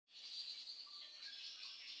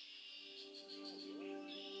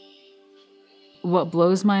What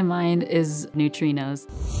blows my mind is neutrinos.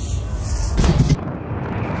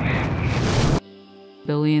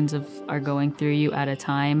 Billions are going through you at a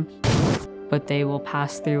time, but they will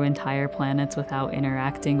pass through entire planets without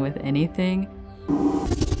interacting with anything.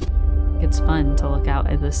 It's fun to look out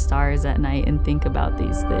at the stars at night and think about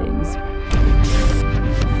these things.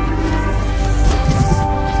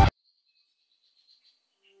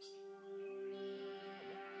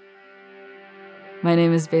 My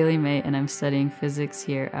name is Baily and I'm studying physics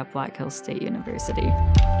here at Black Hills State University.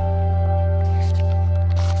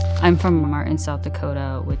 I'm from Martin, South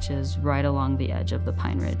Dakota, which is right along the edge of the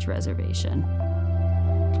Pine Ridge Reservation.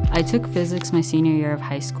 I took physics my senior year of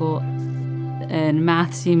high school, and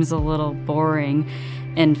math seems a little boring,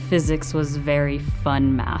 and physics was very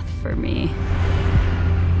fun math for me.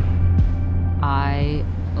 I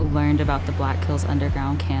learned about the Black Hills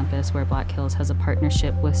Underground campus, where Black Hills has a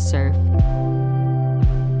partnership with SURF.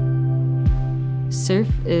 SURF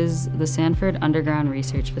is the Sanford Underground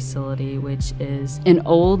Research Facility, which is an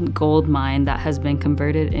old gold mine that has been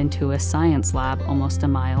converted into a science lab almost a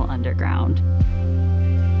mile underground.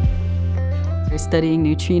 We're studying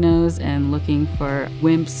neutrinos and looking for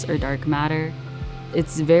WIMPs or dark matter.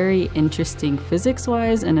 It's very interesting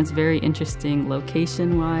physics-wise, and it's very interesting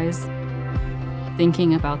location-wise.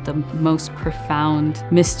 Thinking about the most profound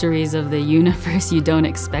mysteries of the universe, you don't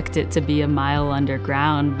expect it to be a mile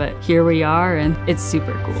underground, but here we are, and it's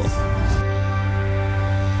super cool.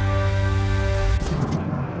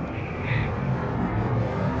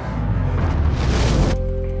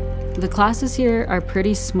 The classes here are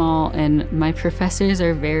pretty small, and my professors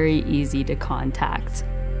are very easy to contact.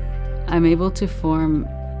 I'm able to form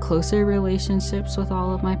closer relationships with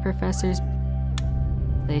all of my professors.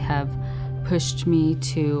 They have pushed me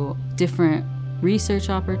to different research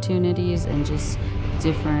opportunities and just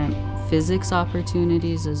different physics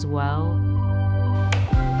opportunities as well.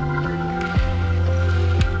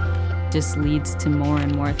 Just leads to more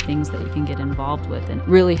and more things that you can get involved with, and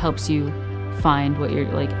really helps you find what you're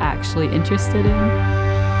actually interested in.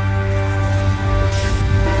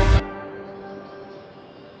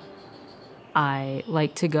 I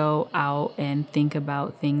like to go out and think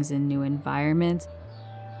about things in new environments.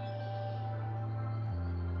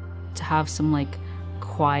 To have some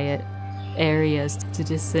quiet areas to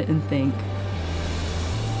just sit and think.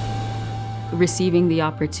 Receiving the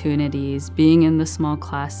opportunities, being in the small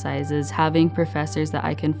class sizes, having professors that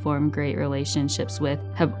I can form great relationships with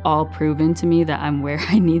have all proven to me that I'm where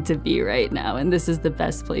I need to be right now, and this is the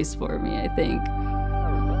best place for me, I think.